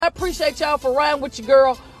appreciate y'all for riding with your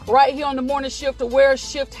girl right here on the morning shift of Where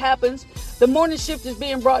Shift Happens. The morning shift is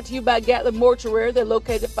being brought to you by Gatlin Mortuary. They're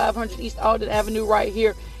located at 500 East Alden Avenue right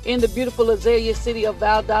here in the beautiful Azalea city of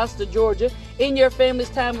Valdosta, Georgia. In your family's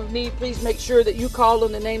time of need, please make sure that you call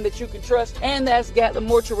on the name that you can trust, and that's Gatlin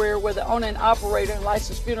Mortuary, where the owner and operator and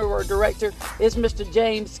licensed funeral director is Mr.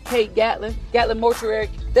 James K. Gatlin. Gatlin Mortuary,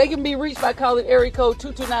 they can be reached by calling area code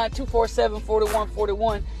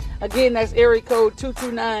 229-247-4141. Again, that's area code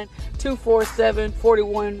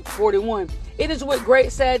 229-247-4141. It is with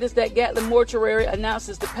great sadness that Gatlin Mortuary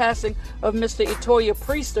announces the passing of Mr. Etoya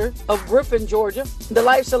Priester of Griffin, Georgia. The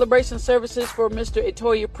life celebration services for Mr.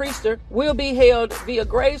 Etoya Priester will be held via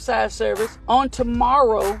graveside service on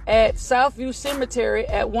tomorrow at Southview Cemetery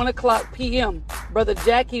at 1 o'clock p.m. Brother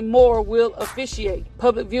Jackie Moore will officiate.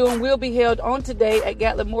 Public viewing will be held on today at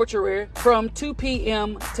Gatlin Mortuary from 2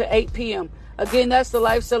 p.m. to 8 p.m. Again, that's the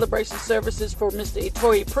life celebration services for Mr.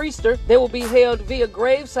 Etoya Priester. They will be held via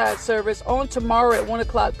graveside service on tomorrow at 1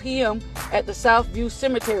 o'clock p.m. at the Southview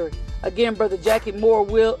Cemetery. Again, Brother Jackie Moore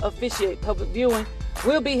will officiate. Public viewing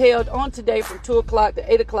will be held on today from 2 o'clock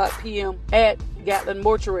to 8 o'clock p.m. at Gatlin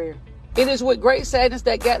Mortuary. It is with great sadness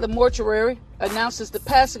that Gatlin Mortuary announces the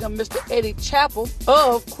passing of Mr. Eddie Chappell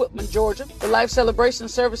of Quitman, Georgia. The life celebration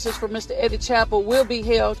services for Mr. Eddie Chappell will be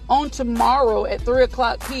held on tomorrow at 3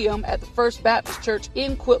 o'clock p.m. at the First Baptist Church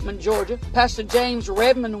in Quitman, Georgia. Pastor James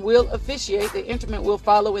Redmond will officiate. The interment will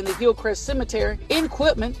follow in the Hillcrest Cemetery in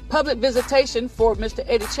Quitman. Public visitation for Mr.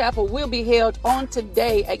 Eddie Chappell will be held on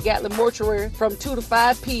today at Gatlin Mortuary from 2 to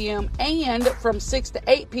 5 p.m. and from 6 to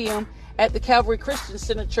 8 p.m. at the Calvary Christian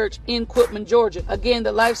Center Church in Quitman, Georgia. Again,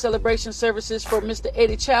 the life celebration services for Mr.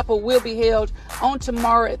 Eddie Chappell will be held on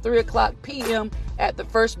tomorrow at 3 o'clock p.m. at the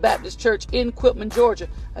First Baptist Church in Quitman, Georgia.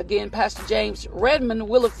 Again, Pastor James Redmond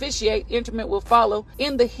will officiate. Interment will follow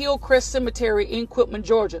in the Hillcrest Cemetery in Quitman,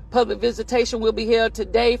 Georgia. Public visitation will be held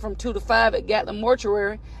today from 2 to 5 at Gatlin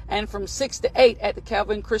Mortuary and from 6 to 8 at the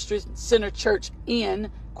Calvary Christian Center Church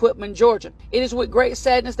in Quitman, Georgia. It is with great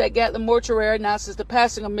sadness that Gatlin Mortuary announces the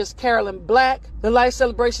passing of Miss Carolyn Black. The life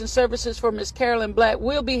celebration services for Miss Carolyn Black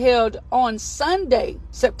will be held on Sunday,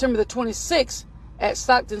 September the 26th at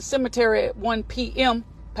Stockton Cemetery at 1 p.m.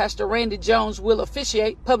 Pastor Randy Jones will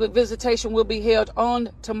officiate. Public visitation will be held on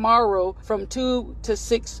tomorrow from 2 to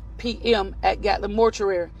 6 p.m. at Gatlin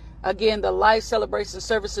Mortuary. Again, the life celebration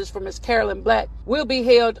services for Miss Carolyn Black will be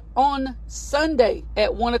held on Sunday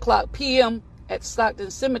at 1 o'clock p.m. at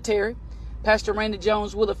Stockton Cemetery. Pastor Randy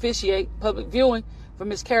Jones will officiate. Public viewing for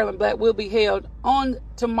Miss Carolyn Black will be held on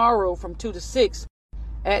tomorrow from 2 to 6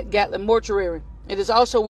 at Gatlin Mortuary. It is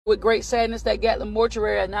also with great sadness that Gatlin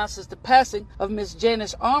Mortuary announces the passing of Miss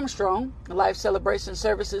Janice Armstrong. The life celebration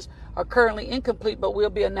services are currently incomplete but will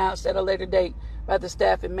be announced at a later date by the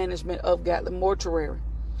staff and management of Gatlin Mortuary.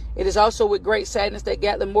 It is also with great sadness that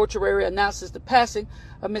Gatlin Mortuary announces the passing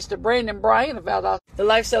of Mr. Brandon Bryant of Valdosta. The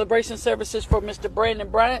life celebration services for Mr. Brandon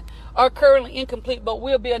Bryant are currently incomplete but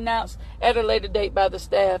will be announced at a later date by the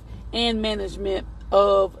staff and management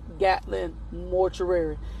of Gatlin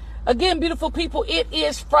Mortuary. Again, beautiful people, it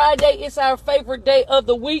is Friday. It's our favorite day of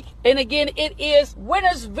the week. And again, it is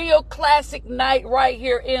Wintersville Classic Night right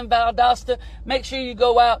here in Valdosta. Make sure you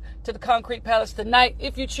go out to the Concrete Palace tonight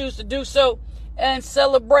if you choose to do so, and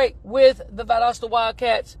celebrate with the Valdosta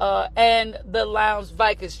Wildcats and the Lowndes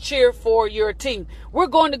Vikings. Cheer for your team. We're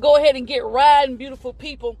going to go ahead and get riding, beautiful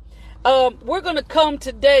people. We're going to come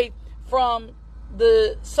today from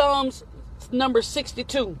the Psalms number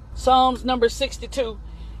 62. Psalms number 62.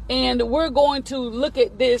 And we're going to look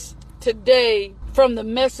at this today from the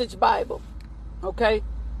Message Bible. Okay?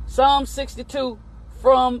 Psalm 62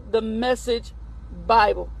 from the Message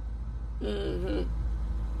Bible.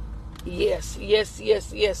 Yes.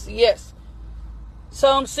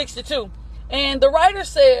 Psalm 62. And the writer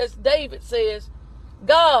says, David says,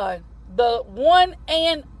 God, the one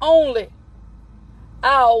and only,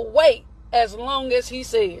 I'll wait as long as he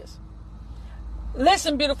says.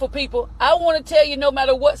 Listen, beautiful people, I want to tell you, no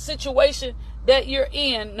matter what situation that you're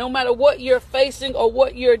in, no matter what you're facing or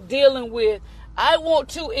what you're dealing with, I want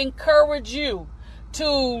to encourage you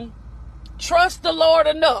to trust the Lord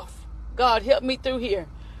enough. God, help me through here.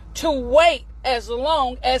 To wait as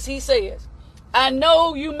long as he says. I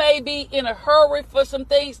know you may be in a hurry for some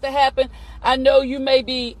things to happen. I know you may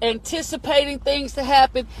be anticipating things to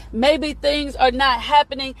happen. Maybe things are not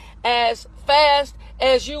happening as fast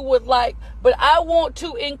as you would like. But I want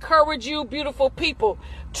to encourage you, beautiful people,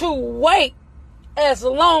 to wait as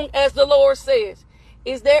long as the Lord says.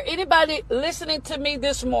 Is there anybody listening to me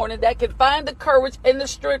this morning that can find the courage and the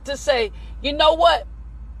strength to say, you know what?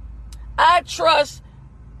 I trust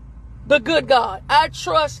the good God. I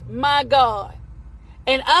trust my God.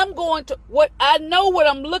 And I'm going to, I know what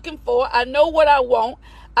I'm looking for. I know what I want.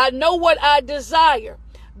 I know what I desire.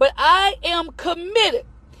 But I am committed.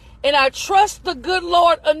 And I trust the good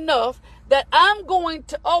Lord enough that I'm going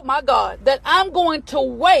to, oh my God, that I'm going to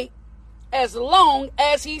wait as long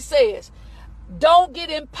as he says. Don't get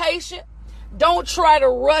impatient. Don't try to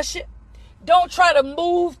rush it. Don't try to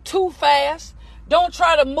move too fast. Don't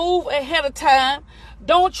try to move ahead of time.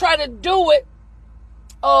 Don't try to do it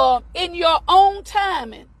in your own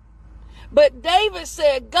timing. But David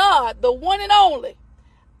said, God, the one and only,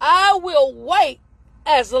 I will wait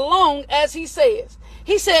as long as he says.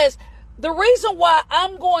 He says, the reason why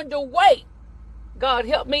I'm going to wait, God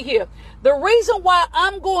help me here. The reason why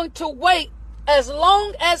I'm going to wait as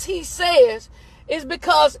long as he says is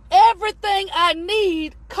because everything I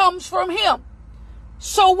need comes from him.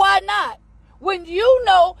 So why not? When you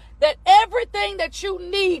know that everything that you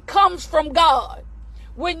need comes from God,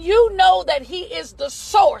 when you know that he is the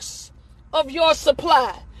source of your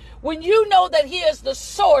supply, when you know that he is the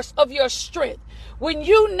source of your strength, when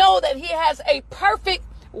you know that he has a perfect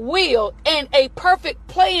will and a perfect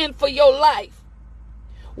plan for your life,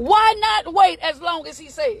 why not wait as long as he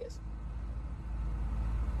says?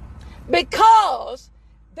 Because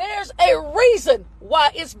there's a reason why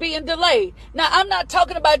it's being delayed. Now, I'm not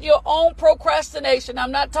talking about your own procrastination.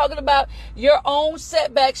 I'm not talking about your own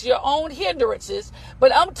setbacks, your own hindrances.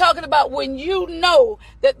 But I'm talking about when you know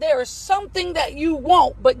that there is something that you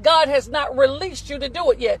want, but God has not released you to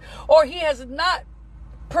do it yet, or he has not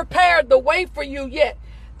prepared the way for you yet.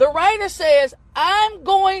 The writer says, I'm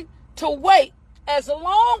going to wait as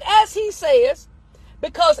long as he says,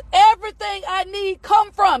 because everything I need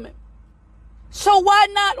come from him. So why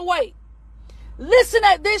not wait? Listen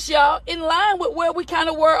at this, y'all, in line with where we kind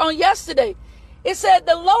of were on yesterday. It said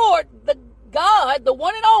the Lord, the God, the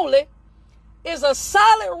one and only, is a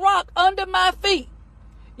solid rock under my feet.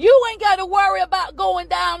 You ain't got to worry about going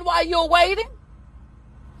down while you're waiting.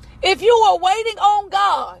 If you are waiting on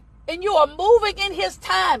God and you are moving in his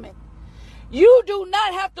timing, you do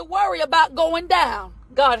not have to worry about going down.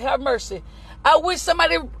 God have mercy. I wish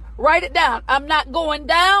somebody write it down. I'm not going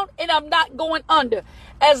down and I'm not going under.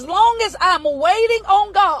 As long as I'm waiting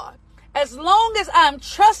on God, as long as I'm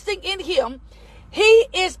trusting in him, he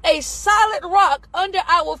is a solid rock under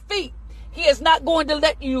our feet. He is not going to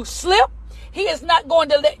let you slip. He is not going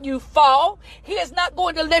to let you fall. He is not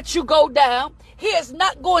going to let you go down. He is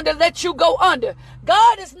not going to let you go under.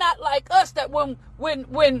 God is not like us that when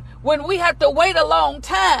we have to wait a long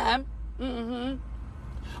time,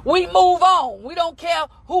 we move on. We don't care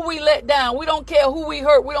who we let down. We don't care who we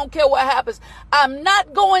hurt. We don't care what happens. I'm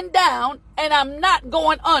not going down and I'm not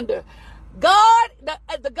going under. God,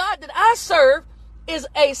 the God that I serve, is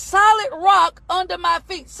a solid rock under my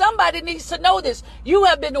feet. Somebody needs to know this. You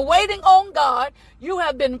have been waiting on God. You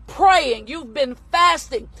have been praying. You've been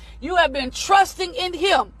fasting. You have been trusting in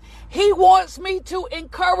him. He wants me to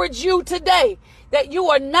encourage you today that you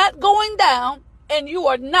are not going down and you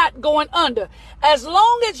are not going under. As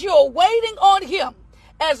long as you're waiting on him,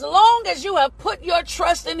 as long as you have put your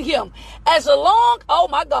trust in him, as long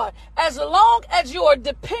as you are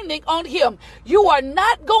depending on him, you are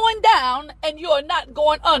not going down and you are not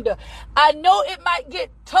going under. I know it might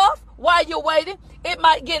get tough while you're waiting. It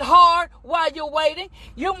might get hard while you're waiting.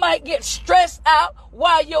 You might get stressed out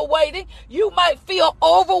while you're waiting. You might feel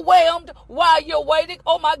overwhelmed while you're waiting.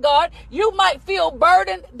 Oh my God. You might feel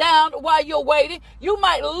burdened down while you're waiting. You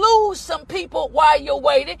might lose some people while you're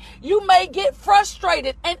waiting. You may get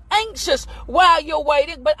frustrated and anxious while you're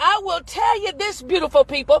waiting. But I will tell you this, beautiful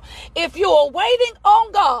people, if you are waiting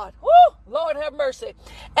on God, Lord have mercy,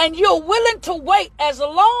 and you're willing to wait as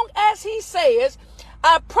long as he says,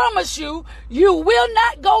 I promise you, you will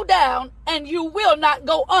not go down and you will not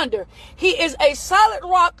go under. He is a solid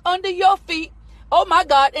rock under your feet. Oh my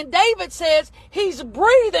God. And David says he's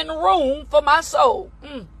breathing room for my soul.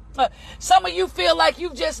 Some of you feel like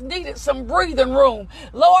you just needed some breathing room.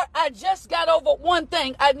 Lord, I just got over one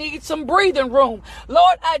thing. I need some breathing room.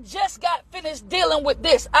 Lord, I just got finished dealing with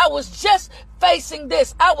this. I was just facing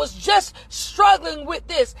this. I was just struggling with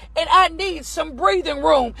this, and I need some breathing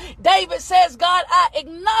room. David says, God, I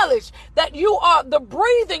acknowledge that you are the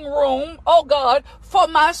breathing room, oh God, for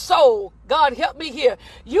my soul. God, help me here.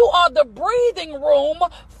 You are the breathing room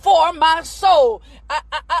for my soul.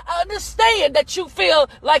 I understand that you feel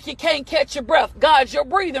like you can't catch your breath. God's your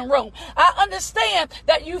breathing room. I understand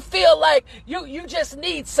that you feel like you just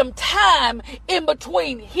need some time in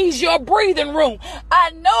between. He's your breathing room.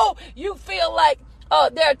 I know you feel like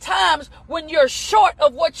there are times when you're short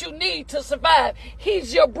of what you need to survive.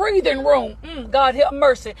 He's your breathing room. God have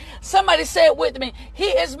mercy. Somebody say it with me. He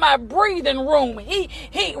is my breathing room. He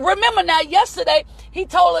remember now, yesterday he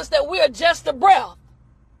told us that we are just a breath.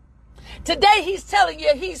 Today he's telling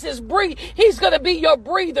you he's going to be your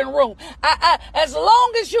breathing room. As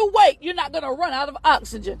long as you wait, you're not going to run out of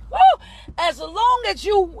oxygen. Woo! As long as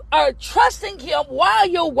you are trusting him while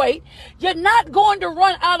you wait, you're not going to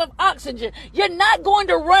run out of oxygen. You're not going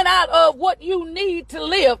to run out of what you need to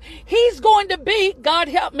live. He's going to be, God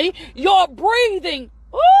help me, your breathing.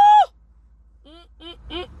 Woo!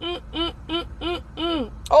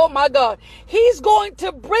 Oh my God. He's going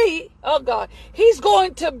to be, oh God, he's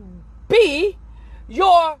going to be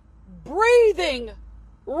your breathing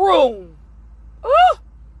room. Ooh.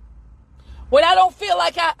 When I don't feel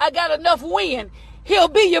like I got enough wind, he'll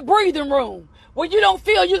be your breathing room. When you don't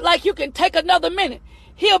feel like you can take another minute,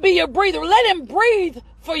 he'll be your breather. Let him breathe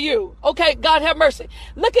for you. Okay, God have mercy.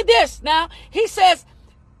 Look at this now. He says,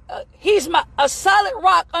 he's a solid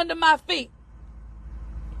rock under my feet.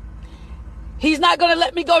 He's not going to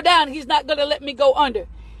let me go down. He's not going to let me go under.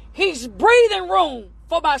 He's breathing room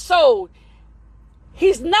for my soul.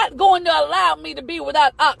 He's not going to allow me to be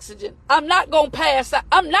without oxygen. I'm not going to pass out.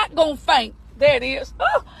 I'm not going to faint. There it is.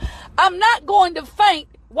 Oh, I'm not going to faint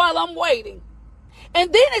while I'm waiting.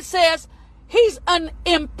 And then it says he's an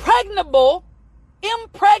impregnable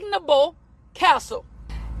castle.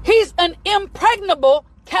 He's an impregnable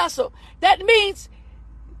castle. That means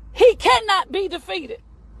he cannot be defeated.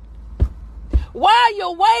 While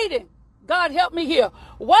you're waiting, God help me here.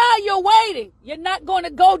 While you're waiting, you're not going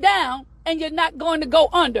to go down and you're not going to go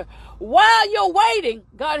under. While you're waiting,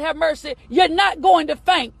 God have mercy, you're not going to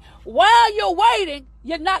faint. While you're waiting,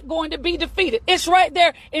 you're not going to be defeated. It's right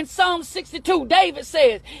there in Psalm 62. David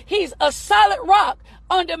says, he's a solid rock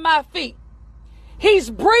under my feet.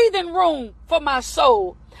 He's breathing room for my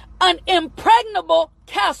soul. An impregnable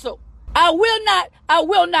castle. I will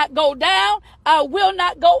not go down. I will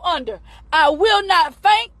not go under. I will not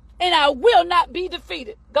faint. And I will not be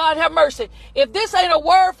defeated. God have mercy. If this ain't a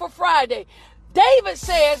word for Friday, David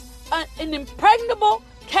says, an impregnable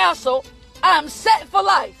castle, I'm set for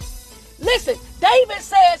life. Listen, David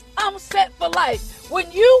says, I'm set for life.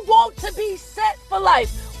 When you want to be set for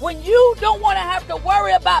life, when you don't want to have to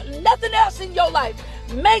worry about nothing else in your life,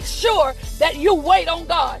 make sure that you wait on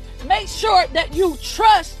God. Make sure that you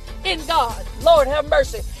trust in God. Lord have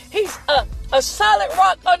mercy. He's a solid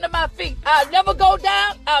rock under my feet. I'll never go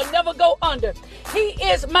down. I'll never go under. He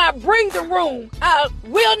is my breathing room. I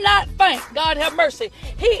will not faint. God have mercy.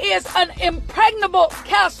 He is an impregnable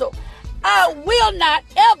castle. I will not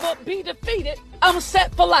ever be defeated. I'm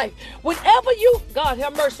set for life. Whenever you, God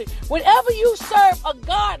have mercy, whenever you serve a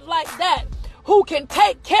God like that, who can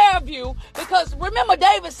take care of you, because remember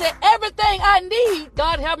David said, everything I need,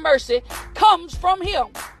 God have mercy, comes from him.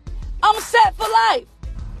 I'm set for life.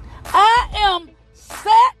 I am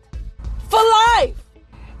set for life.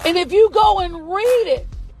 And if you go and read it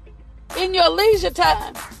in your leisure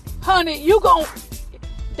time, honey,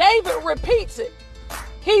 David repeats it.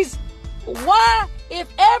 Why, if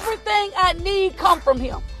everything I need come from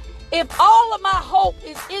him, if all of my hope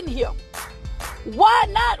is in him, why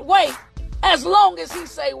not wait as long as he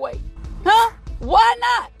say wait? Huh? Why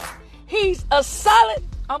not? He's a solid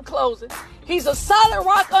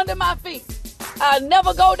rock under my feet. I'll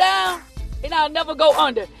never go down and I'll never go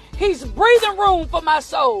under. He's breathing room for my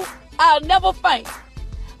soul. I'll never faint.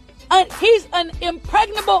 He's an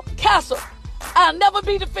impregnable castle. I'll never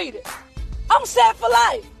be defeated. I'm set for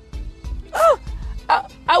life. Oh,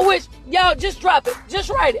 I wish y'all just drop it. Just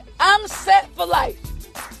write it. I'm set for life.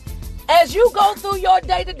 As you go through your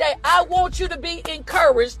day to day, I want you to be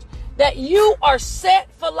encouraged that you are set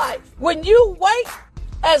for life. When you wait,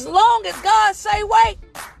 as long as God say wait,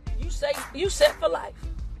 you set for life.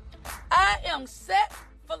 I am set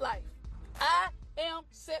for life. I am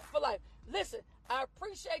set for life. Listen, I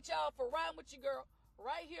appreciate y'all for riding with your girl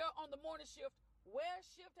right here on the morning shift where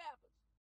shift happens.